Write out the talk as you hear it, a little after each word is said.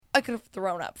I could have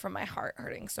thrown up from my heart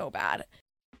hurting so bad.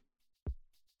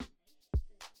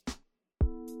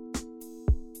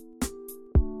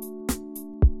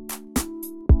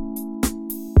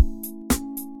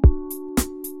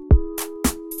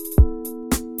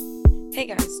 Hey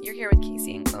guys, you're here with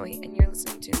Casey and Chloe, and you're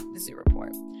listening to The Zoo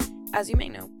Report. As you may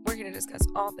know, we're here to discuss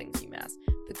all things UMass,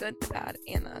 the good, the bad,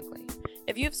 and the ugly.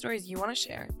 If you have stories you want to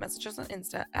share, message us on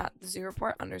Insta at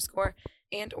 @TheZooReport_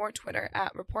 and or Twitter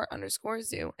at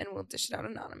 @report_zoo, and we'll dish it out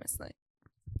anonymously.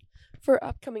 For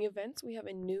upcoming events, we have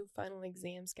a new final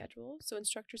exam schedule. So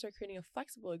instructors are creating a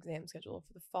flexible exam schedule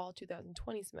for the fall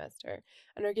 2020 semester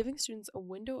and are giving students a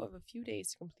window of a few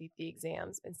days to complete the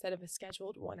exams instead of a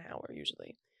scheduled 1 hour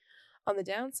usually. On the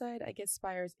downside, I guess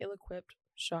Spire is ill-equipped,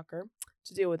 shocker,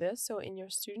 to deal with this. So in your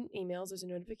student emails, there's a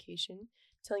notification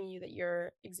telling you that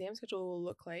your exam schedule will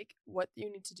look like, what you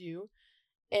need to do,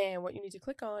 and what you need to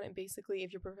click on. And basically,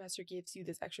 if your professor gives you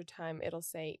this extra time, it'll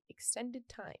say extended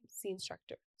time, see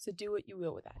instructor. So do what you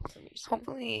will with that information.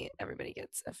 Hopefully everybody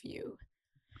gets a few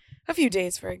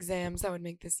days for exams. That would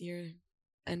make this year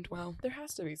end well. There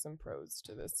has to be some pros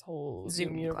to this whole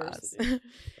Zoom university.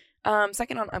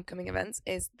 Second on upcoming events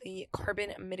is the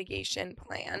Carbon Mitigation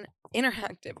Plan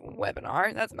Interactive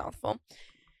Webinar. That's a mouthful.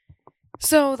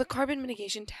 So the Carbon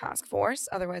Mitigation Task Force,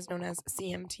 otherwise known as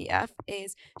CMTF,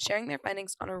 is sharing their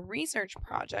findings on a research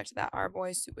project that our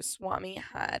boy Subaswamy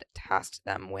had tasked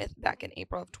them with back in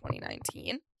April of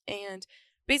 2019. And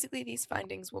basically these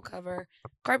findings will cover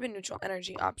carbon neutral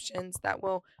energy options that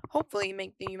will hopefully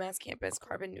make the UMass campus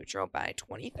carbon neutral by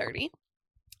 2030,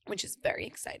 which is very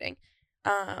exciting.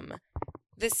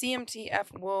 The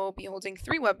CMTF will be holding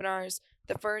 3 webinars.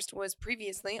 The first was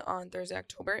previously on Thursday,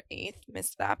 October 8th.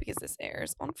 Missed that because this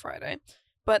airs on Friday.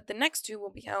 But the next 2 will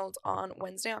be held on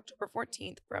Wednesday, October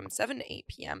 14th from 7 to 8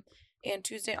 p.m. and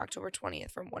Tuesday, October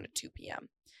 20th from 1 to 2 p.m.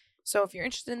 So if you're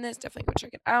interested in this, definitely go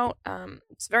check it out.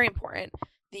 It's very important.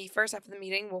 The first half of the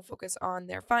meeting will focus on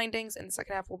their findings, and the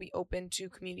second half will be open to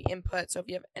community input. So if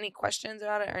you have any questions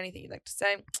about it or anything you'd like to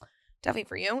say, definitely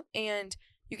for you. And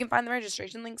you can find the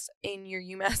registration links in your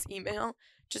UMass email.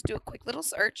 Just do a quick little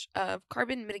search of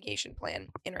Carbon Mitigation Plan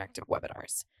Interactive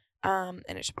Webinars,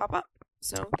 and it should pop up.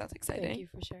 So that's exciting. Thank you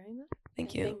for sharing that.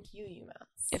 Thank you. Thank you,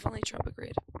 UMass. If only Trump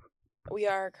agreed. We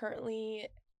are currently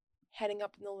heading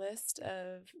up in the list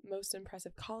of most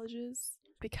impressive colleges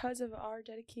because of our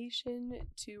dedication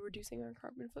to reducing our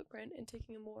carbon footprint and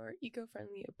taking a more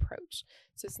eco-friendly approach.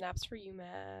 So snaps for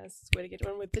UMass, way to get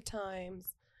one with the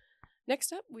times.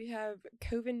 Next up, we have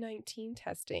COVID-19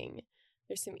 testing.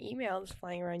 There's some emails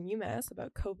flying around UMass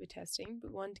about COVID testing,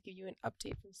 but we wanted to give you an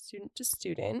update from student to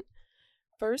student.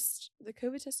 First, the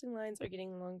COVID testing lines are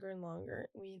getting longer and longer.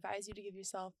 We advise you to give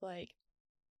yourself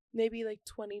maybe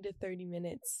 20 to 30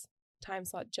 minutes time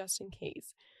slot just in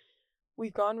case.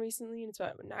 We've gone recently and it's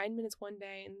about 9 minutes one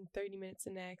day and 30 minutes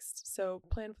the next, so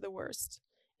plan for the worst.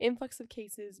 Influx of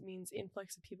cases means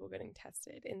influx of people getting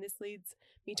tested, and this leads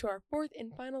me to our 4th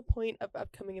and final point of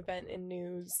upcoming event and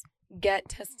news. Get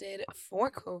tested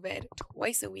for COVID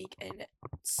twice a week and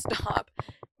stop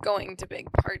going to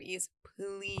big parties,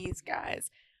 please,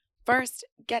 guys. First,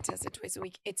 get tested twice a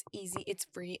week. It's easy, it's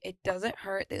free, it doesn't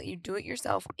hurt that you do it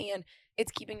yourself, and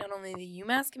it's keeping not only the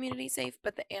UMass community safe,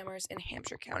 but the Amherst and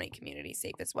Hampshire County community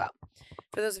safe as well.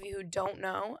 For those of you who don't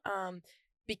know,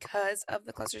 because of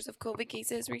the clusters of COVID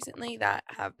cases recently that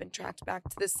have been tracked back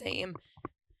to the same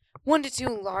 1 to 2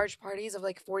 large parties of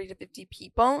 40 to 50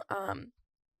 people,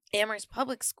 Amherst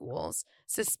Public Schools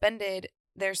suspended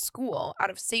their school out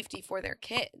of safety for their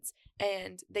kids,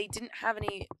 and they didn't have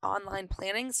any online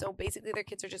planning, so basically their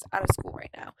kids are just out of school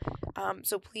right now.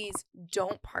 So please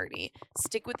don't party.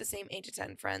 Stick with the same 8 to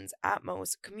 10 friends at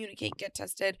most. Communicate, get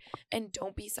tested, and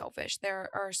don't be selfish. There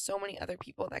are so many other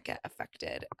people that get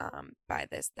affected by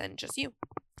this than just you.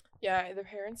 Yeah, the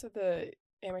parents of the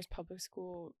Amherst Public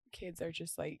School kids are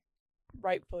just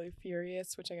rightfully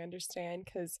furious, which I understand,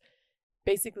 because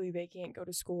basically they can't go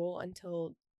to school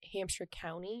until Hampshire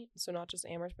County, so not just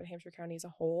Amherst, but Hampshire County as a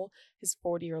whole, has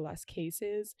 40 or less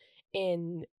cases,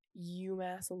 and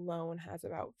UMass alone has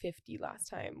about 50 last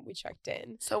time we checked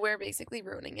in. So we're basically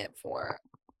ruining it for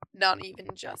not even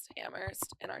just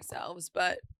Amherst and ourselves,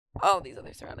 but all these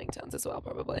other surrounding towns as well,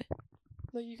 probably.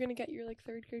 Well, you're gonna get your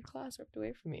 3rd grade class ripped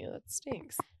away from you. That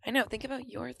stinks. I know. Think about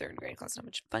your 3rd grade class, how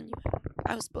much fun you had.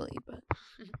 I was bullied, but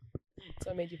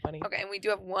so it made you funny. Okay, and we do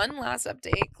have one last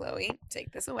update. Chloe,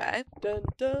 take this away. Dun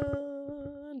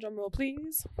dun. Drum roll,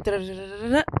 please.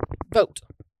 Da-da-da-da-da-da. Vote.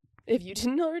 If you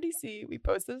didn't already see, we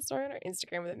posted a story on our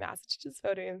Instagram with the Massachusetts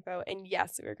photo info, and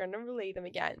yes, we're going to relay them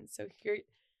again. So here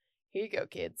you go,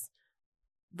 kids.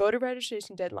 Voter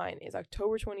registration deadline is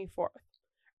October 24th.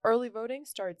 Early voting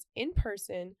starts in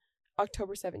person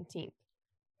October 17th.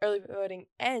 Early voting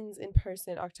ends in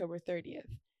person October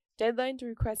 30th. Deadline to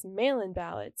request mail-in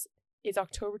ballots is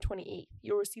October 28th.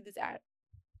 You'll receive this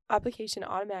application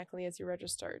automatically as you're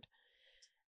registered.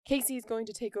 Casey is going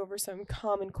to take over some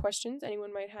common questions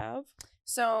anyone might have.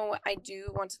 So I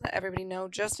do want to let everybody know,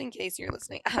 just in case you're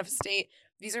listening out of state,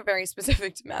 these are very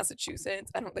specific to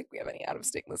Massachusetts. I don't think we have any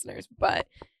out-of-state listeners, but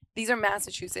these are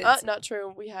Massachusetts. Not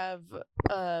true. We have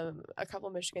a couple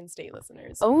Michigan State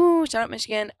listeners. Oh, shout out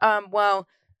Michigan. Well,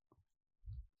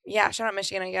 yeah, shout out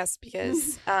Michigan, I guess,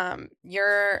 because I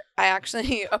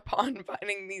actually, upon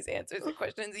finding these answers and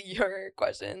questions, your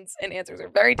questions and answers are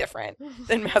very different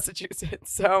than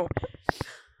Massachusetts. So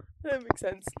that makes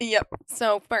sense. Yep.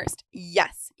 So first,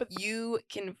 yes, you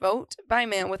can vote by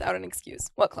mail without an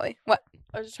excuse. What, Chloe? What?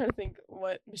 I was just trying to think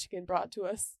what Michigan brought to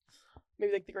us.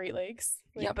 Maybe like the Great Lakes.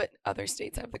 Like, yeah, but other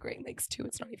states have the Great Lakes too.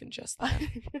 It's not even just that.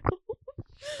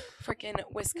 Freaking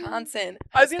Wisconsin.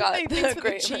 I was gonna say the thanks for the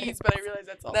Great cheese, Lakes. but I realized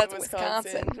that's also That's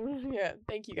Wisconsin. Yeah,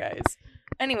 thank you guys.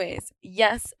 Anyways,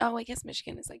 yes. Oh, I guess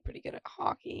Michigan is like pretty good at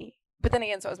hockey. But then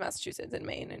again, so is Massachusetts and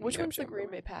Maine and Which New one's the Hampshire. Green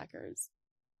Bay Packers?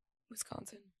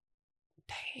 Wisconsin.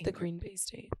 Dang. The Green Bay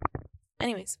State.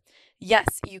 Anyways,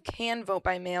 yes, you can vote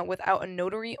by mail without a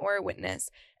notary or a witness.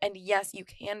 And yes, you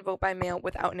can vote by mail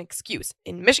without an excuse.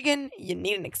 In Michigan, you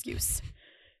need an excuse.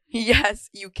 Yes,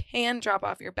 you can drop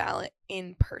off your ballot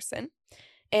in person.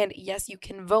 And yes, you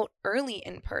can vote early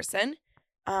in person.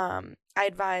 I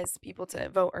advise people to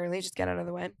vote early, just get out of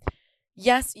the way.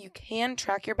 Yes, you can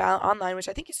track your ballot online, which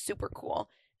I think is super cool.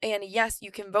 And yes, you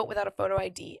can vote without a photo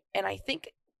ID. And I think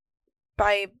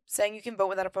by saying you can vote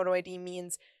without a photo ID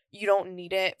means you don't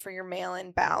need it for your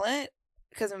mail-in ballot,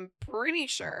 because I'm pretty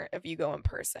sure if you go in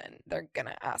person, they're going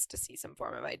to ask to see some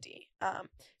form of ID.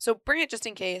 So bring it just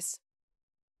in case.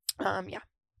 Yeah.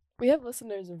 We have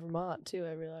listeners in Vermont, too,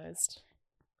 I realized.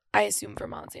 I assume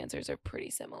Vermont's answers are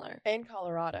pretty similar. And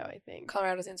Colorado, I think.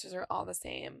 Colorado's answers are all the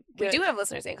same. Good. We do have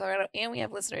listeners in Colorado, and we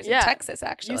have listeners in Texas,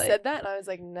 actually. You said that, and I was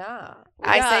like, nah.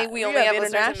 I say we only have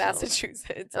listeners in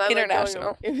Massachusetts. And I'm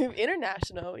international. Like,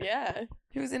 international, yeah.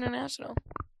 Who's international?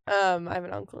 I have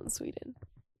an uncle in Sweden.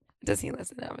 Does he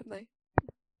listen avidly?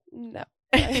 No.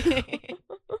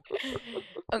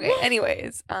 Okay,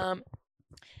 anyways.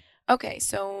 Okay,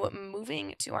 so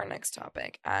moving to our next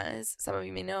topic. As some of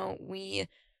you may know, we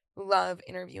love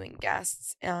interviewing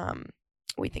guests.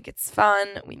 We think it's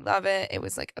fun. We love it. It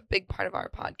was like a big part of our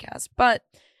podcast, but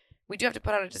we do have to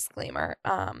put out a disclaimer.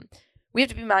 We have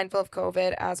to be mindful of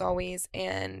COVID as always.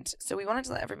 And so we wanted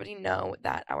to let everybody know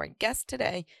that our guest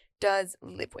today does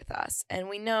live with us. And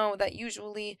we know that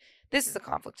usually this is a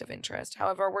conflict of interest.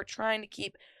 However, we're trying to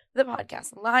keep the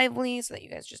podcast lively so that you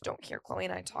guys just don't hear Chloe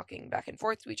and I talking back and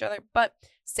forth to each other, but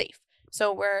safe.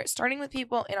 So we're starting with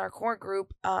people in our core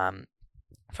group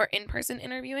for in-person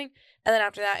interviewing. And then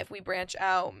after that, if we branch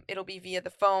out, it'll be via the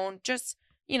phone. Just,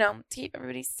 to keep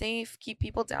everybody safe, keep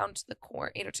people down to the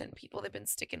core 8 or 10 people they've been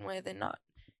sticking with and not,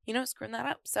 screwing that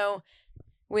up. So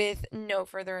with no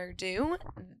further ado,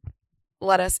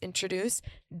 let us introduce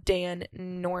Dan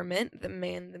Norman, the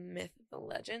man, the myth, the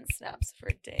legend. Snaps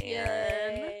for Dan.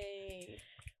 Yay.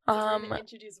 So we're going to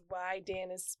introduce why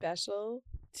Dan is special.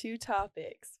 2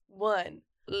 topics. 1,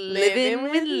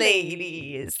 living with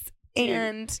ladies. 2,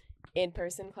 and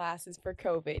in-person classes for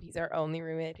COVID. He's our only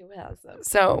roommate who has them.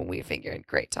 So we figured,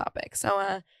 great topic.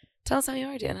 So tell us how you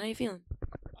are, Dan. How are you feeling?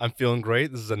 I'm feeling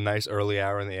great. This is a nice early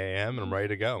hour in the AM, and I'm ready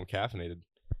to go. I'm caffeinated.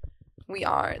 We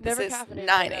are. This Never is caffeinated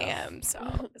 9 enough. a.m.,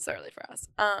 so it's early for us.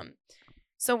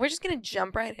 So we're just going to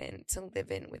jump right in to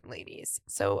living with ladies.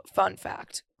 So fun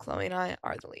fact, Chloe and I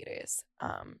are the ladies.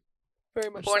 Very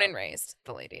much Born so. and raised,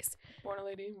 the ladies. Born a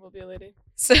lady, will be a lady.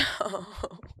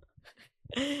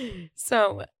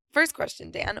 So first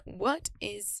question, Dan, what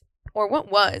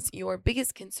was your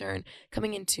biggest concern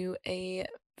coming into a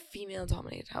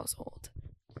female-dominated household?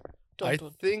 I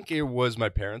think it was my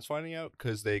parents finding out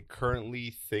because they currently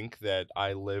think that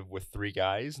I live with 3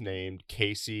 guys named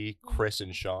Casey, Chris,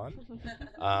 and Sean.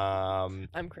 I'm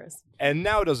Chris. And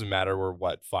now it doesn't matter.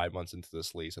 We're 5 months into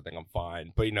this lease. I think I'm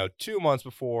fine. But 2 months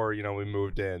before we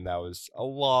moved in, that was a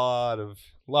lot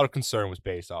of concern was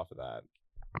based off of that.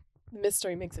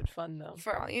 Mystery makes it fun though.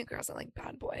 For all you girls that like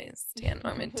bad boys, Dan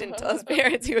Norman didn't tell his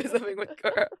parents he was living with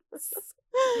girls.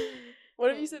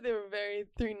 What if you said they were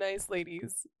 3 nice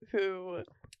ladies who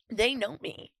They know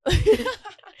me.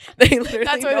 They literally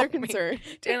That's why know they're me. concerned.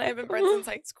 Dan and I have been friends since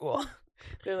high school.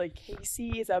 They're like,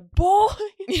 Casey is a boy.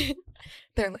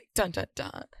 They're like, dun dun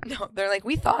dun. No, they're like,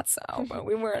 we thought so, but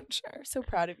we weren't sure. So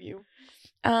proud of you.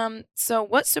 So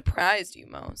what surprised you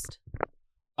most?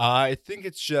 I think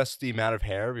it's just the amount of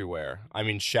hair everywhere. I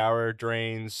mean, shower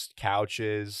drains,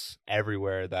 couches,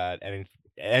 everywhere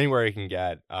anywhere you can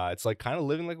get. It's like kind of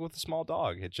living like with a small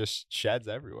dog. It just sheds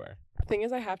everywhere. Thing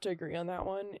is, I have to agree on that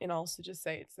one, and also just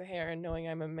say it's the hair, and knowing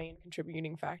I'm a main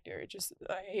contributing factor,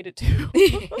 I hate it too.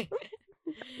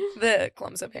 The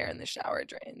clumps of hair in the shower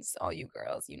drains. All you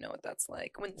girls, you know what that's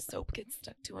like when the soap gets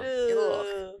stuck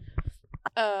to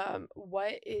them.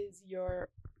 What is your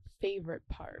favorite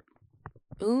part?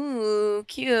 Ooh,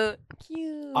 cute.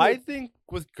 Cute. I think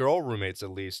with girl roommates,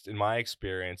 at least in my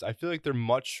experience, I feel like they're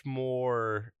much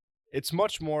more. It's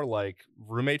much more like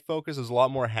roommate focused. There's a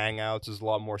lot more hangouts. There's a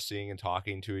lot more seeing and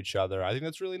talking to each other. I think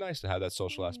that's really nice to have that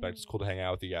social aspect. It's cool to hang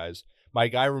out with you guys. My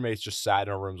guy roommates just sat in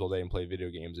our rooms all day and played video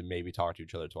games and maybe talked to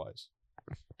each other twice.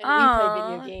 And we play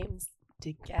Aw. video games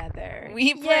together.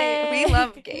 We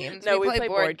love games. No, we play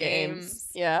board games.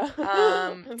 Yeah.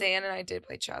 Dan and I did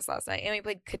play chess last night, and we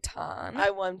played Catan. I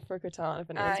won for Catan, if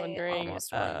anyone's I wondering.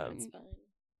 almost won. It's fine.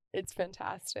 It's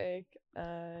fantastic.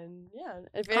 And yeah,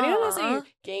 if anyone has any Aw.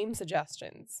 game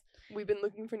suggestions, we've been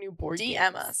looking for new board DM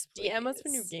games. us, DM us for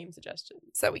new please. game suggestions.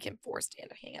 So we can force Dan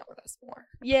to hang out with us more.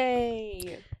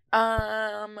 Yay!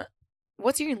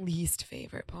 What's your least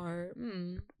favorite part?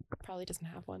 Probably doesn't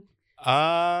have one.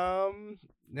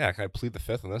 Yeah, can I plead the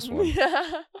fifth on this one?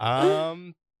 I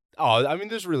mean,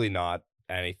 there's really not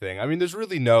anything. I mean, there's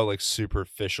really no like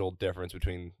superficial difference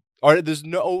between, or there's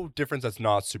no difference that's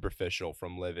not superficial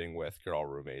from living with girl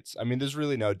roommates. I mean, there's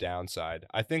really no downside.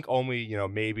 I think only,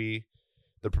 maybe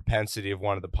the propensity of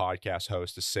one of the podcast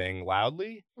hosts to sing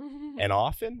loudly and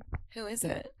often. Who is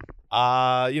it?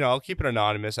 I'll keep it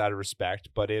anonymous out of respect,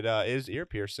 but it is ear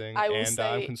piercing, I will and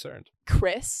I'm say- concerned.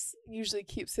 Chris usually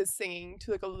keeps his singing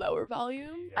to like a lower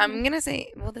volume. I'm gonna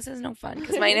say, well, this is no fun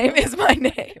because my name is my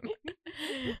name.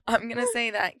 I'm gonna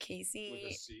say that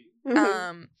Casey,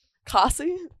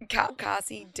 Cassie?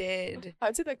 Cassie did.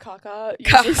 I'd say that Kaka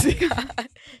usually Kaka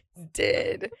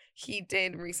he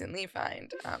did recently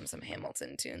find some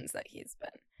Hamilton tunes that he's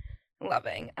been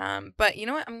loving. But you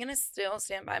know what? I'm gonna still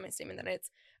stand by my statement that it's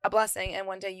a blessing, and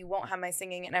one day you won't have my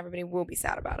singing, and everybody will be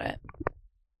sad about it.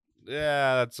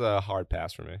 Yeah, that's a hard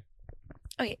pass for me.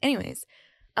 Okay. Anyways,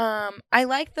 I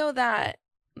like though that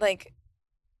like,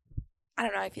 I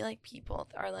don't know. I feel like people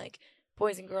are like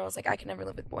boys and girls. Like I can never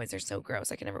live with boys. They're so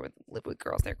gross. I can never live with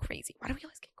girls. They're crazy. Why do we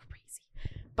always get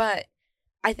crazy? But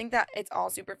I think that it's all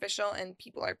superficial, and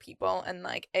people are people, and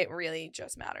like it really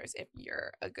just matters if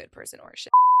you're a good person or a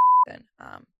shit. Then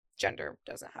gender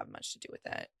doesn't have much to do with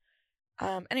it.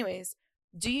 Anyways,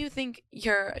 do you think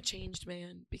you're a changed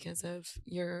man because of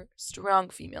your strong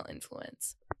female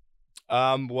influence?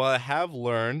 Well, I have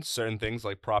learned certain things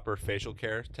like proper facial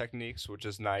care techniques, which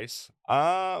is nice.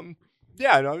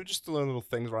 Just to learn little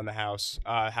things around the house,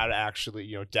 how to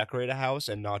actually, decorate a house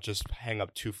and not just hang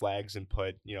up 2 flags and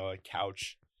put, a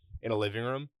couch in a living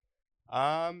room.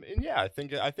 I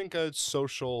think a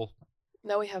social.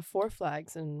 Now we have 4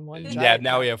 flags and one giant Yeah,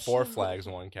 now we have couch. 4 flags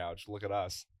and 1 couch. Look at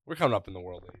us. We're coming up in the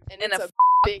world, ladies. And And it's a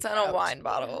big ton of couch. wine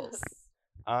bottles.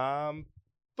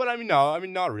 But I mean, no,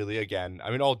 not really. Again,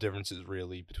 I mean, all differences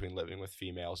really between living with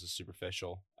females is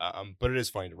superficial. But it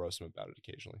is funny to roast them about it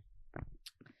occasionally.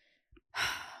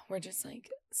 We're just like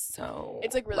so.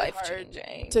 It's like really life hard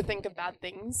changing to think of bad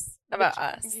things about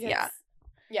which- us. yes. Yeah.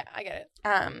 Yeah, I get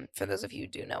it. For those of you who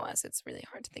do know us, it's really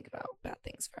hard to think about bad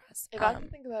things for us. If I can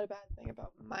think about a bad thing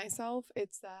about myself,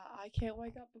 it's that I can't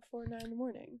wake up before 9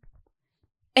 a.m.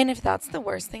 And if that's the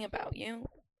worst thing about you,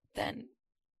 then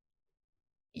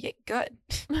yeah, good.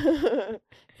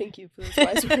 Thank you for those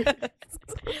wise words.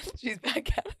 She's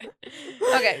back at it.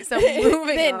 Okay, so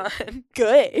moving Then- on.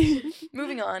 Good.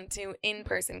 Moving on to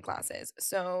in-person classes.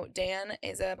 So Dan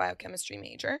is a biochemistry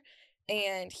major,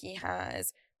 and he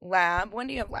has lab. When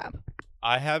do you have lab?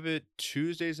 I have it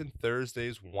Tuesdays and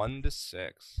Thursdays, 1 to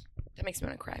 6. That makes me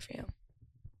want to cry for you.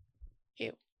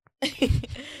 Ew.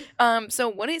 So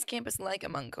what is campus like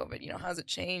among COVID? How's it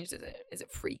changed? Is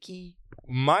it freaky?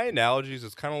 My analogies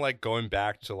is kind of like going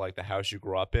back to like the house you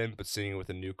grew up in, but seeing it with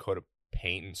a new coat of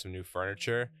paint and some new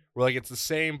furniture. Where like it's the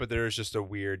same, but there's just a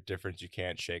weird difference you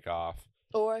can't shake off.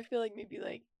 Or I feel like maybe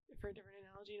like for a different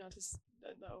analogy, not just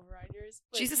the override yours.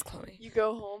 Like, Jesus, Chloe. You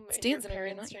go home and your Stan's in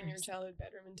area, parents not turn your yours. childhood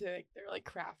bedroom into like their like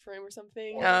craft room or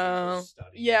something. Oh.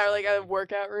 Yeah, or like a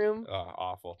workout room.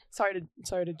 Awful. Sorry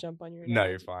to jump on your. No,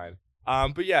 you're analogy.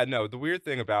 fine. But yeah, no, the weird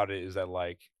thing about it is that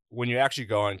like when you actually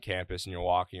go on campus and you're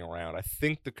walking around, I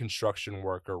think the construction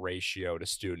worker ratio to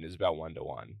student is about 1 to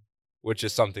 1, which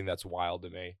is something that's wild to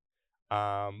me.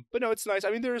 But no, it's nice.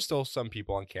 I mean, there are still some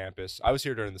people on campus. I was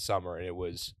here during the summer and it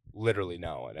was literally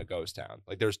a ghost town.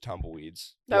 Like there's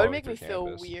tumbleweeds. That would blowing make me through feel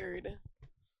campus. weird.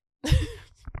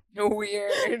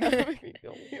 Weird. That make me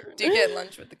feel weird. Do you get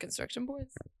lunch with the construction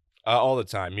boys? All the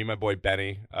time. Me and my boy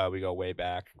Benny. We go way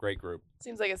back. Great group.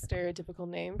 Seems like a stereotypical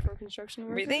name for a construction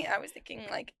worker. Really? I was thinking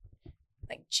like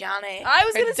Johnny. I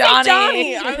was or gonna say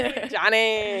Johnny. I was like,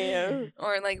 Johnny.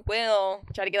 Or like Will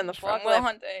Try to get on the from forklift. Will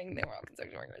Hunting. They were all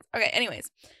construction workers. Okay,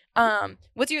 anyways.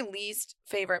 What's your least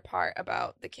favorite part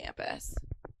about the campus?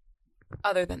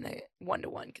 Other than the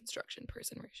 1-to-1 construction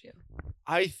person ratio.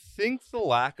 I think the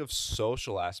lack of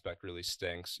social aspect really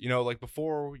stinks. You know, like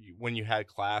before when you had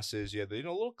classes, you had the,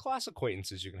 little class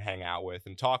acquaintances you can hang out with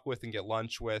and talk with and get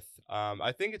lunch with.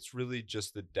 I think it's really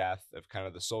just the death of kind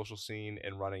of the social scene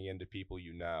and running into people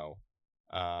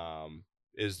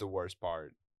is the worst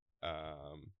part.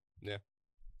 Yeah.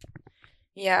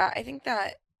 Yeah, I think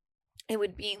that it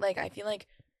would be like, I feel like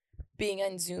being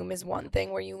on Zoom is one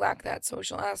thing where you lack that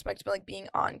social aspect, but like being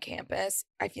on campus,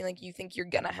 I feel like you think you're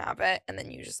gonna have it and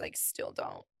then you just like still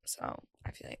don't. So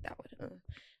I feel like that would. So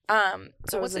That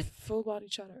what's was a a full body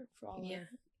chatter for all yeah?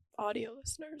 our audio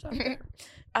listeners out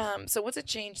there. So what's a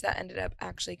change that ended up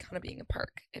actually kind of being a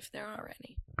perk, if there are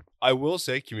any? I will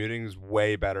say commuting is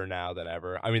way better now than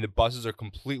ever. I mean, the buses are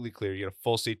completely clear. You get a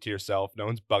full seat to yourself. No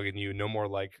one's bugging you. No more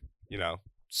like,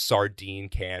 sardine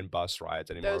can bus rides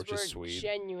anymore, Those which were is sweet.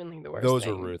 genuinely the worst. Those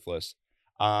thing. were ruthless.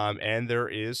 And there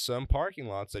is some parking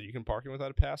lots that you can park in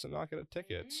without a pass and not get a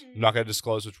ticket. I'm not going to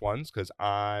disclose which ones because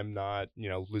I'm not,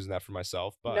 losing that for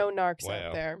myself. But No narcs wow.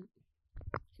 out there.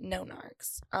 No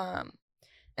narcs.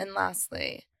 And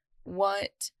lastly,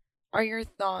 what are your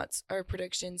thoughts or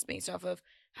predictions based off of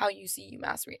how you see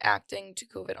UMass reacting to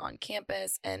COVID on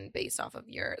campus and based off of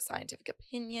your scientific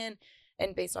opinion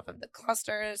and based off of the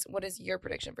clusters? What is your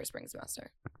prediction for spring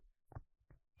semester?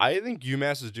 I think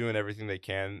UMass is doing everything they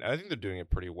can. I think they're doing it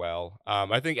pretty well.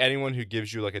 I think anyone who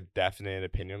gives you like a definite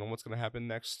opinion on what's going to happen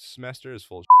next semester is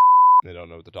full of they don't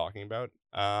know what they're talking about.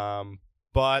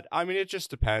 But I mean, it just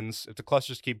depends. If the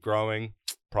clusters keep growing,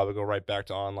 probably go right back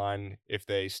to online. If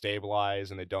they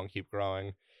stabilize and they don't keep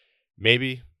growing,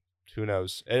 maybe. Who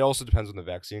knows? It also depends when the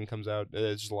vaccine comes out.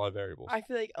 It's just a lot of variables. I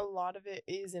feel like a lot of it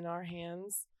is in our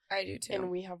hands, I do too.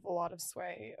 and we have a lot of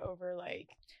sway over like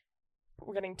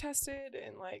we're getting tested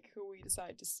and like who we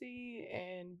decide to see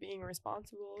and being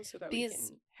responsible so that we Because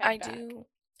can head I back.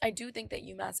 I do think that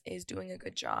UMass is doing a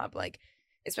good job, like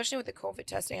especially with the COVID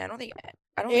testing. I don't think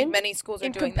In- think many schools are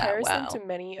in doing that comparison well. to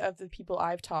many of the people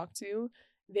I've talked to,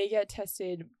 they get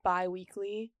tested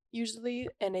bi-weekly usually,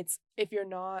 and it's if you're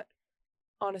not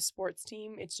on a sports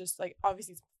team, it's just like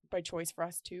obviously it's by choice for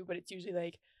us too, but it's usually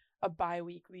like a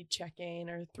bi-weekly check-in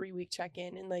or 3-week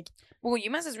check-in, and like Well,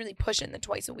 UMass is really pushing the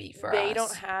twice a week for they us.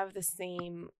 don't have the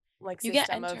same like You get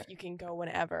system of enter- you can go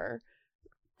whenever.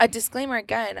 A disclaimer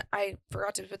again, I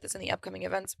forgot to put this in the upcoming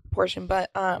events portion,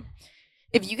 but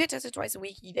if you get tested twice a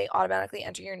week, they automatically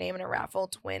enter your name in a raffle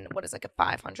to win what is like a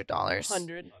 $500.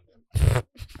 100.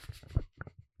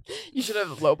 You should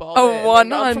have lowballed A it and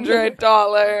not from the-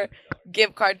 $100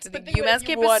 gift card to the But think about UMass if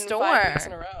you campus won 5 weeks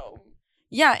in a store. row.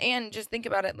 Yeah, and just think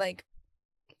about it, like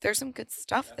there's some good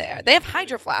stuff there. They have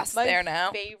Hydro Flasks My there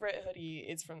now. favorite hoodie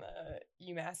is from the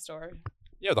UMass store.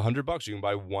 Yeah, the $100 you can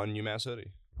buy one UMass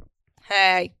hoodie.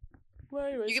 Hey, Well,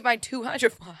 anyways, you can buy 2 Hydro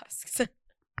Flasks.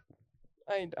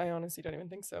 I honestly don't even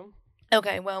think so.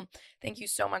 Okay, well, thank you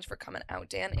so much for coming out,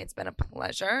 Dan. It's been a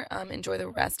pleasure. Enjoy the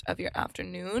rest of your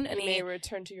afternoon. You may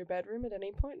return to your bedroom at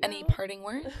any point. Any now. parting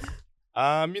words?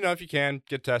 If you can,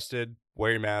 get tested,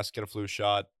 wear your mask, get a flu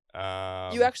shot.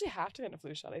 You actually have to get a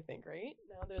flu shot, I think, right?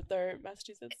 Now that they're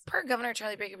Massachusetts. Per Governor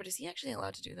Charlie Baker, but is he actually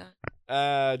allowed to do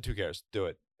that? Who cares? Do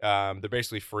it. They're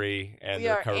basically free and We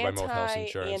they're are covered by most health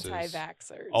insurances.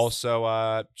 anti-vaxxers.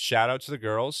 Also, shout out to the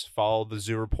girls. Follow the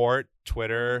Zoo Report,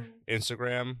 Twitter, Mm.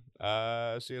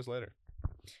 Instagram. See you guys later.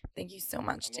 Thank you so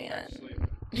much, I'm gonna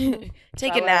Dan.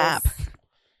 Take a nap.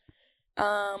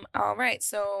 Fellas. All right,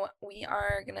 so we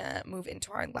are gonna move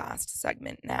into our last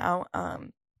segment now.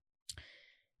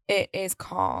 It is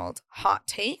called Hot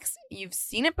Takes. You've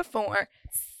seen it before,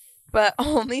 but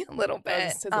only a little That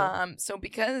was bit. a sizzle. So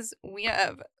because we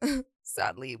have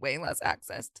sadly way less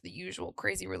access to the usual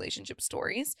crazy relationship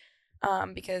stories,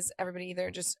 because everybody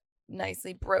either just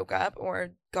nicely broke up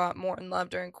or got more in love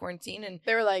during quarantine, and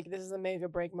They were like, this is a make or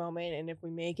break moment, and if we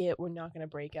make it, we're not going to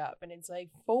break up. And it's like,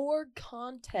 for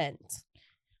content.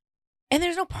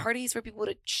 there's no parties for people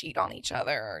to cheat on each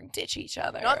other or ditch each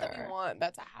other. Not that we want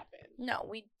that to happen. No,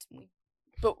 we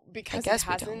But I because guess it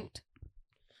we hasn't, don't.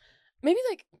 maybe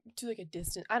like to like a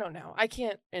distant, I don't know. I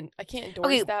can't endorse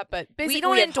Okay, that, but basically We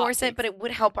don't have hot endorse it, takes. but it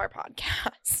would help our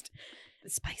podcast. The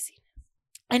spiciness.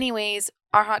 Anyways,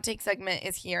 our hot take segment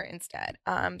is here instead.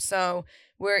 So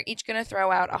we're each gonna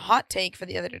throw out a hot take for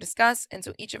the other to discuss, and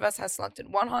so each of us has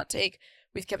selected one hot take.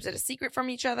 We've kept it a secret from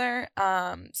each other.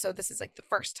 So this is like the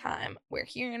first time we're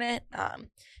hearing it.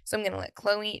 So I'm gonna let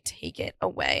Chloe take it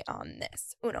away on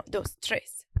this. Uno, dos,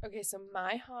 tres. Okay, so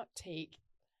my hot take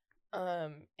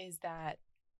is that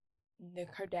the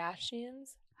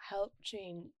Kardashians help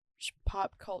change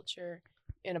pop culture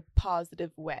in a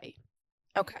positive way.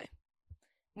 Okay.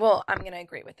 Well, I'm gonna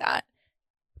agree with that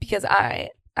because I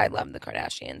love the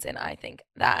Kardashians, and I think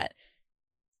that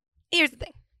here's the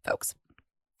thing, folks.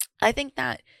 I think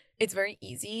that it's very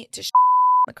easy to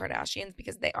the Kardashians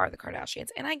because they are the Kardashians,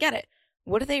 and I get it.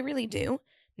 What do they really do?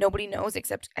 Nobody knows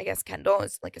except I guess Kendall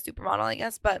is like a supermodel, I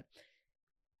guess, but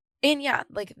and yeah,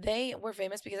 like they were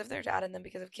famous because of their dad and then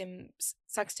because of Kim's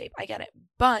sex tape. I get it.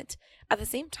 But at the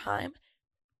same time,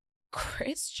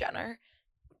 Kris Jenner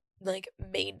like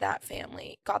made that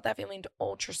family, got that family into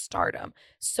ultra stardom.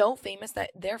 So famous that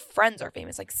their friends are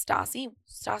famous. Like Stassi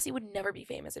would never be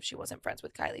famous if she wasn't friends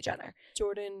with Kylie Jenner.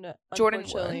 Jordan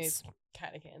unfortunately, was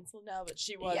kind of canceled now, but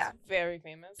she was Yeah. very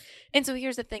famous. And so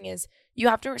here's the thing is you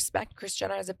have to respect Kris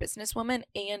Jenner as a businesswoman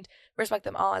and respect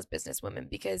them all as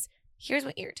businesswomen because here's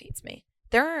what irritates me.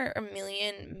 There are a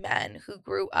million men who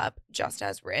grew up just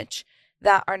as rich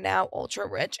that are now ultra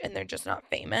rich and they're just not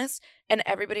famous. And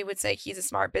everybody would say he's a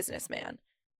smart businessman.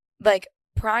 Like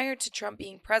prior to Trump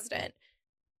being president,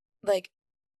 like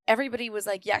everybody was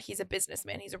like, yeah, he's a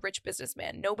businessman. He's a rich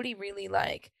businessman. Nobody really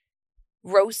like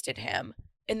roasted him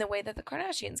in the way that the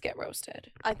Kardashians get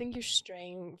roasted. I think you're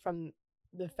straying from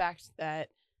the fact that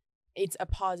it's a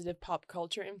positive pop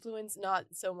culture influence, not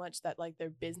so much that like they're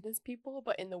business people,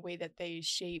 but in the way that they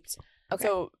shaped. Okay.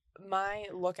 So my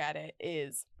look at it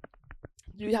is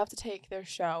you have to take their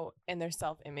show and their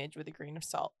self-image with a grain of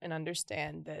salt and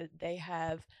understand that they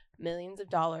have millions of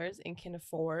dollars and can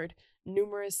afford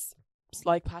numerous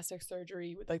like plastic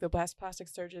surgery with like the best plastic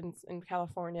surgeons in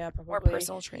California, probably. Or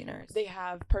personal trainers. They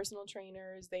have personal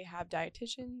trainers, they have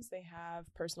dietitians, they have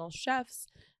personal chefs,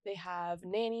 they have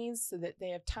nannies so that they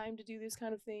have time to do these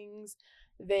kind of things.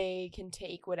 They can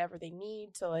take whatever they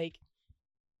need to like,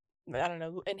 I don't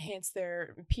know, enhance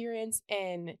their appearance.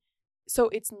 And so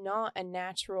it's not a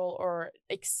natural or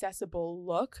accessible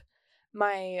look.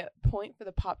 My point for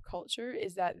the pop culture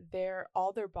is that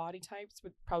all their body types,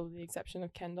 with probably the exception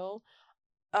of Kendall,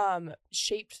 helped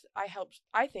shape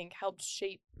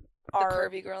the our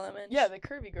curvy girl image. Yeah, the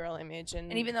curvy girl image.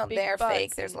 And even though big they're fake,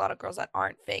 butts there's a and- lot of girls that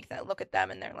aren't fake that look at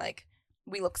them and they're like,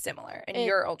 we look similar, and And-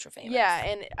 you're ultra famous. Yeah,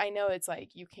 and I know it's like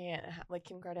you can't like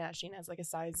Kim Kardashian has like a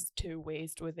size 2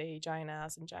 waist with a giant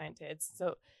ass and giant tits.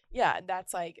 So yeah,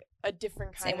 that's like a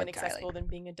different Same kind of with inaccessible Kylie. than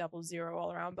being a 00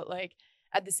 all around. But like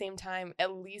at the same time,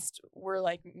 at least we're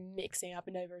like mixing up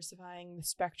and diversifying the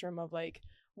spectrum of like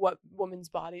what women's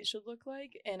bodies should look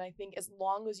like. And I think as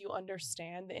long as you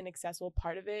understand the inaccessible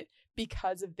part of it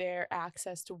because of their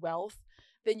access to wealth,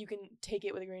 then you can take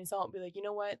it with a grain of salt and be like, you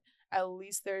know what? At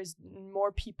least there's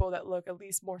more people that look at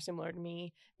least more similar to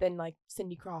me than like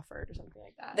Cindy Crawford or something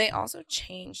like that. They also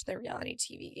changed their reality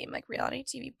TV game. Like reality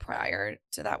TV prior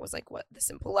to that was like what The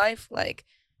Simple Life. Like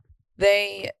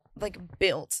they like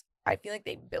built. I feel like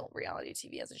they built reality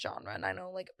TV as a genre, and I know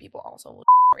like people also will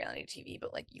reality TV,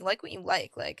 but like you like what you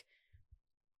like. Like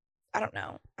I don't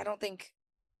know. I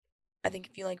think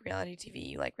if you like reality TV,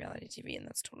 you like reality TV, and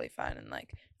that's totally fine. And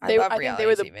like I love think reality they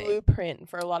were the TV. blueprint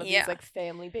for a lot of Yeah. these like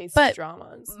family-based But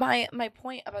dramas. My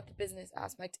point about the business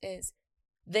aspect is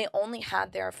they only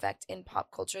had their effect in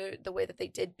pop culture the way that they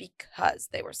did because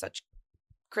they were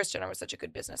Kris Jenner was such a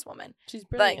good businesswoman. She's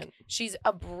brilliant. Like she's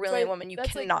a brilliant Like, woman. You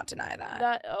that's, like, cannot deny that.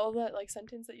 that like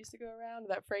sentence that used to go around,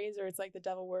 that phrase, or it's like the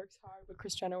devil works hard, but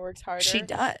Kris Jenner works harder. She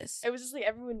does. It was just like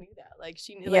everyone knew that. Like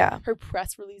she knew, Yeah. like her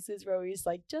press releases were always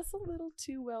like just a little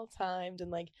too well timed, and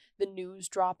like the news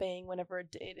dropping whenever it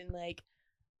did, and like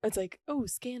it's like, oh,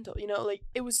 scandal, you know, like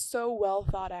it was so well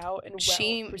thought out and well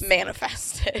She perceived.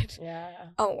 manifested Yeah.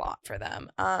 a lot for them.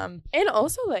 And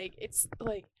also like it's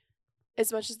like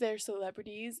as much as they're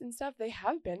celebrities and stuff, they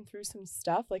have been through some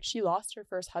stuff. Like she lost her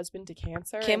first husband to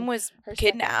cancer. Kim and was her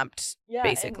kidnapped, and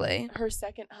basically. her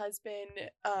second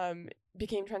husband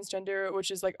became transgender,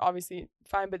 which is like obviously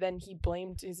fine, but then he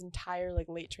blamed his entire like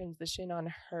late transition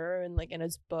on her, and like in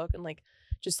his book, and like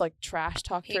just like trash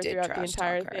talked He her did throughout the trash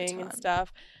entire talk her a thing and ton.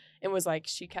 stuff, and was like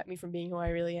she kept me from being who I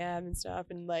really am and stuff,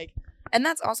 and like And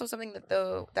that's also something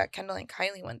that Kendall and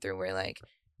Kylie went through where like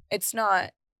it's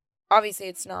not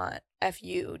F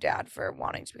you, dad, for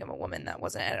wanting to become a woman. That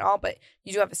wasn't it at all, but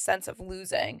you do have a sense of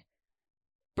losing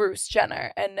Bruce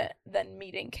Jenner and then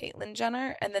meeting Caitlyn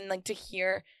Jenner, and then like to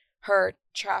hear her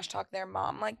trash talk their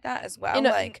mom like that as well.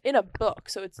 in a book,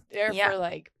 so it's there Yeah. for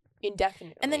like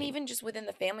indefinitely. And then even just within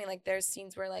the family, like there's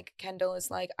scenes where like Kendall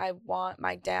is like, I want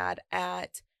my dad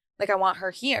at, like I want her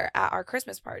here at our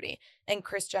Christmas party. And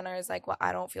Kris Jenner is like, well,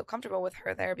 I don't feel comfortable with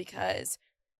her there because,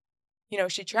 you know,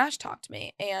 she trash talked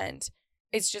me. And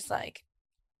it's just like,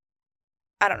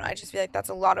 I don't know. I just feel like that's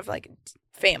a lot of like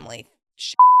family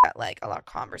shit, that, like a lot of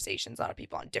conversations, a lot of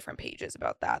people on different pages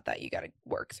about that you got to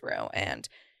work through. And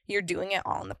you're doing it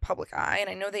all in the public eye. And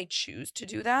I know they choose to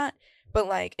do that, but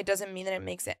like it doesn't mean that it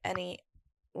makes it any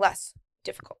less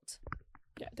difficult.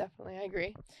 yeah, definitely, I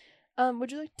agree.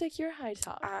 Would you like to take your high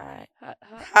top?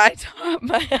 High top,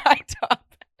 my high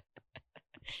top.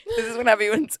 This is what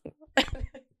everyone's.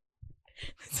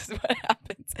 This is what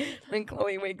happens when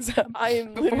Chloe wakes up. I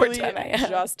am before literally 10 a.m.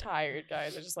 just tired,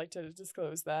 guys. I just like to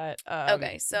disclose that.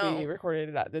 Okay, so we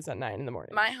recorded this at 9 a.m.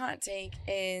 My hot take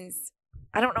is,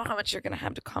 I don't know how much you're gonna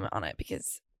have to comment on it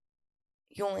because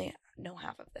you only know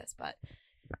half of this, but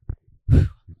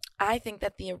I think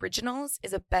that The Originals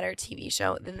is a better TV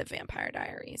show than The Vampire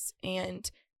Diaries, and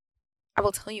I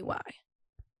will tell you why.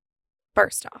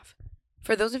 First off,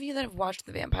 for those of you that have watched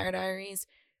The Vampire Diaries,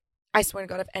 I swear to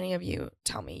God, if any of you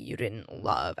tell me you didn't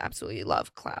absolutely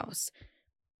love Klaus,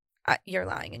 you're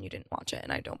lying and you didn't watch it,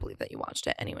 and I don't believe that you watched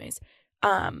it anyways.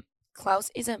 Klaus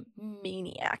is a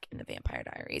maniac in The Vampire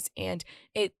Diaries, and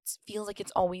it feels like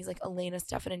it's always like Elena,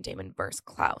 Stefan, and Damon versus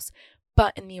Klaus.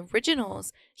 But in The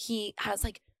Originals, he has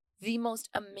like the most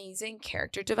amazing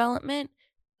character development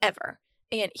ever.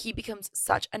 And he becomes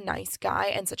such a nice guy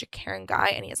and such a caring guy,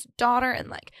 and he has a daughter, and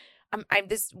like I'm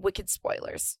this wicked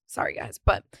spoilers. Sorry guys,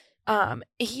 but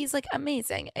he's like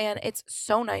amazing, and it's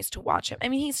so nice to watch him. I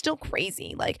mean, he's still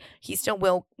crazy. Like he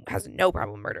still has no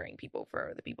problem murdering people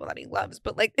for the people that he loves,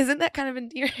 but like isn't that kind of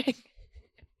endearing?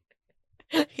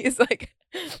 He's like,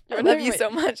 I love you so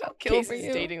much, I'll kill for Casey's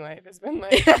you. dating life has been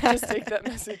like, just take that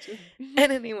message.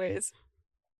 And anyways,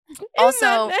 Isn't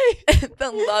also that nice?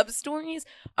 the love stories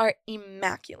are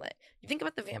immaculate. You think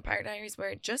about The Vampire Diaries, where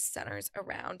it just centers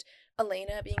around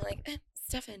Elena being like,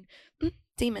 Stefan,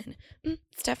 Damon,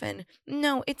 Stefan,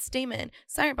 no, it's Damon,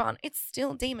 Cirebon, it's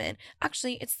still Damon.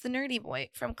 Actually, it's the nerdy boy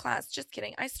from class. Just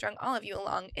kidding. I strung all of you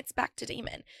along. It's back to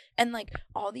Damon. And like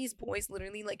all these boys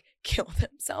literally like kill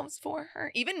themselves for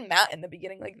her. Even Matt in the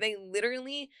beginning, like they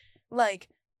literally like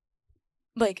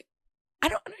I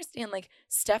don't understand. Like,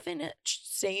 Stefan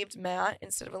saved Matt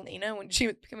instead of Elena when she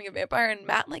was becoming a vampire, and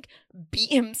Matt, like,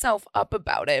 beat himself up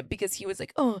about it because he was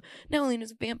like, oh, now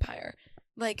Elena's a vampire.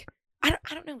 Like, I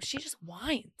don't know. She just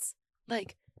whines.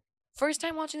 Like, first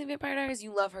time watching The Vampire Diaries,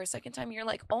 you love her. Second time, you're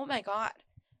like, oh my God,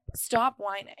 stop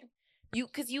whining.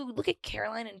 Because you look at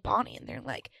Caroline and Bonnie, and they're,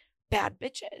 like, bad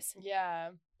bitches. Yeah,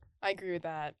 I agree with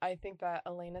that. I think that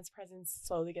Elena's presence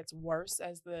slowly gets worse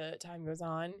as the time goes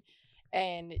on.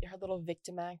 And her little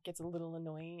victim act gets a little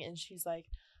annoying, and she's like,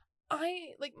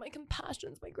 my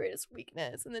compassion's my greatest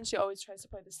weakness. And then she always tries to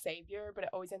play the savior, but it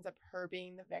always ends up her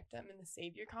being the victim in the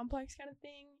savior complex kind of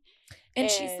thing. And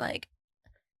she's like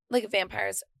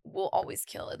vampires will always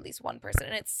kill at least one person.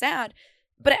 And it's sad,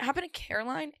 but it happened to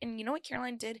Caroline. And you know what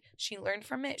Caroline did? She learned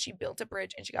from it. She built a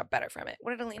bridge and she got better from it.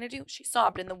 What did Elena do? She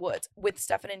sobbed in the woods with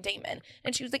Stefan and Damon.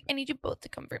 And she was like, I need you both to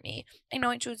comfort me. I know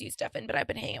I chose you, Stefan, but I've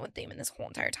been hanging out with Damon this whole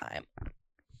entire time.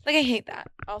 Like, I hate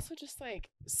that. Also, just like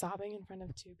sobbing in front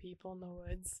of two people in the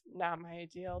woods, not my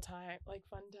ideal time, like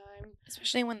fun time.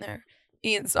 Especially when they're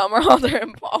Ian Somerhalder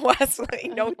and Paul Wesley.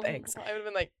 No thanks. I would have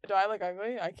been like, do I look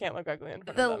ugly? I can't look ugly in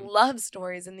front The of them. love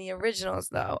stories in the originals,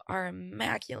 though, are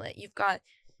immaculate. You've got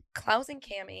Klaus and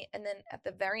Cammy, and then at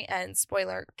the very end,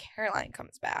 spoiler, Caroline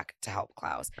comes back to help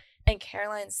Klaus. And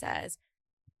Caroline says,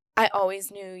 I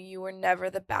always knew you were never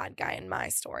the bad guy in my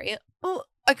story. Oh,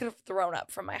 I could have thrown up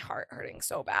from my heart hurting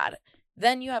so bad.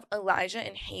 Then you have Elijah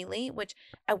and Haley, which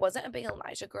I wasn't a big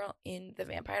Elijah girl in The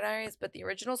Vampire Diaries, but the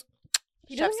originals,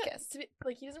 He chef's doesn't kiss.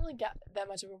 he doesn't really get that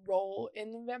much of a role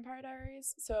in the Vampire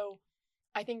Diaries, so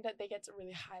I think that they get to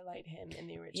really highlight him in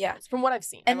the originals. Yeah. From what I've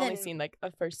seen. And I've only then seen like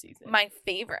a first season. My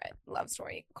favorite love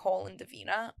story, Cole and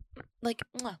Davina, like,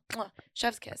 mwah, mwah,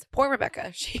 chef's kiss. Poor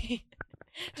Rebecca. She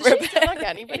Does she still not get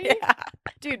anybody? Yeah.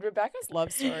 Dude, Rebecca's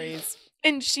love stories.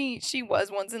 And she was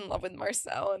once in love with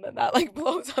Marcel, and then that like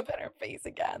blows up in her face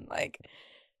again. Like,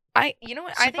 you know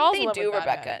what? She I falls think in they love do with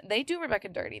that Rebecca. guy. They do Rebecca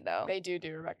dirty though. They do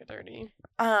Rebecca dirty.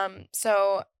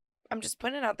 So I'm just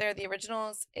putting it out there. The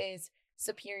originals is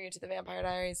superior to The Vampire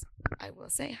Diaries. I will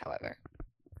say, however,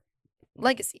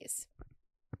 Legacies,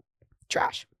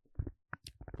 trash.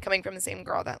 Coming from the same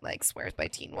girl that like swears by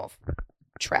Teen Wolf.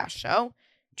 Trash show,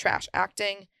 trash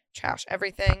acting, trash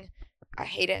everything. I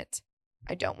hate it.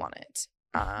 I don't want it.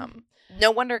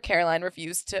 No wonder Caroline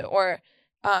refused to, or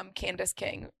Candace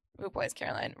King, who plays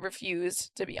Caroline,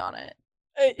 refused to be on it.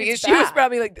 Because she was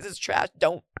probably like, this is trash.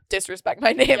 Don't disrespect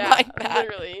my name like that.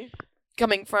 Literally.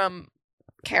 Coming from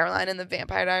Caroline in the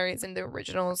Vampire Diaries and the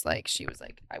originals, like, she was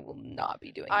like, I will not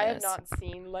be doing I this. have not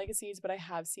seen Legacies, but I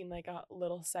have seen like a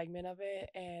little segment of it,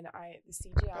 and the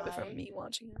CGI. Probably from me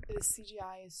watching it. The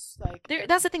CGI is like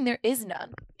That's the thing. There is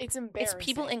none. it's embarrassing. It's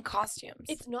people in costumes.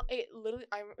 It's not. It literally.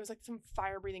 It was like some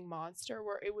fire breathing monster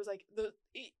where it was like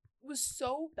It was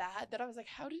so bad that I was like,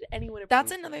 how did anyone?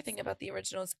 That's approve another this? thing about the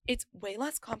originals. It's way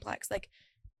less complex. Like,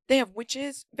 they have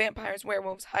witches, vampires,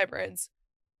 werewolves, hybrids,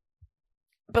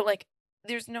 but like,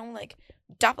 there's no like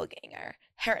doppelganger,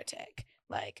 heretic,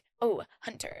 like, oh,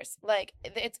 hunters. Like,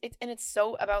 it's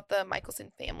so about the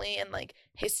Michelson family and like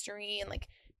history and like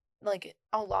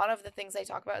a lot of the things they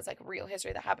talk about is like real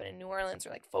history that happened in New Orleans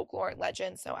or like folklore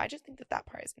legends. So I just think that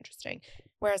part is interesting.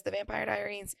 Whereas the Vampire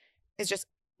Diaries is just,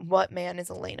 what man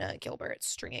is Elena Gilbert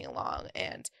stringing along?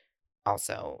 And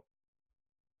also,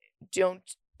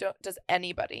 does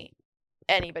anybody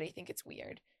think it's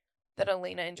weird that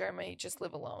Elena and Jeremy just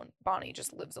live alone? Bonnie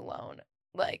just lives alone.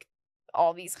 Like,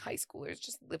 all these high schoolers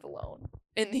just live alone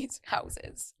in these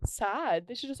houses. Sad.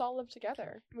 They should just all live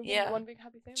together. It would be Yeah. one big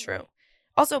happy family. True.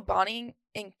 Also, Bonnie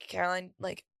and Caroline,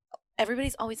 like,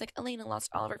 everybody's always like, Elena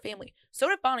lost all of her family. So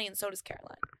did Bonnie, and so does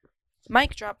Caroline.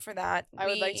 Mic drop for that. I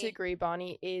would like to agree.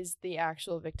 Bonnie is the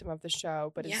actual victim of the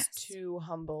show, but Yes. is too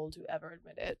humble to ever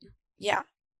admit it. Yeah.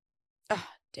 Ugh,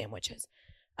 damn witches.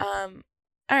 All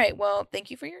right. Well,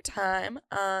 thank you for your time.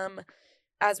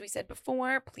 As we said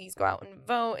before, please go out and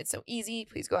vote. It's so easy.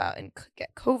 Please go out and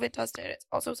get COVID tested. It's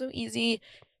also so easy.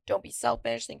 Don't be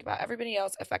selfish. Think about everybody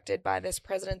else affected by this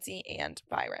presidency and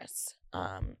virus.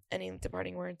 Any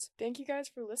departing words? Thank you guys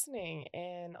for listening,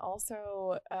 and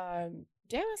also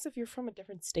DM us if you're from a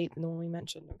different state than the one we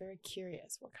mentioned. I'm very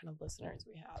curious what kind of listeners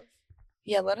we have.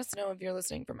 Yeah, let us know if you're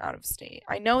listening from out of state.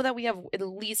 I know that we have at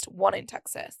least one in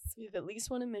Texas. We have at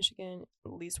least one in Michigan,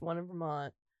 at least one in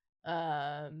Vermont.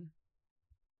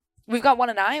 We've got one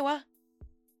in Iowa.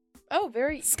 Oh,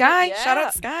 very Sky. yeah. Shout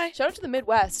out Sky. Shout out to the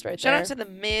Midwest, right Shout there. out to the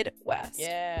Midwest.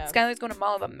 Yeah. Skylar's going to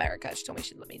Mall of America. She told me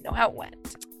she'd let me know how it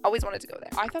went. Always wanted to go there.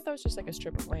 I thought that was just like a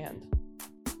strip of land.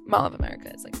 Mall of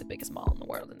America is like the biggest mall in the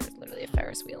world, and there's literally a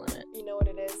Ferris wheel in it. You know what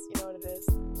it is? You know what it is?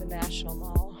 The National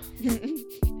Mall.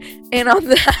 And on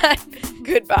that,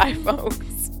 goodbye, folks.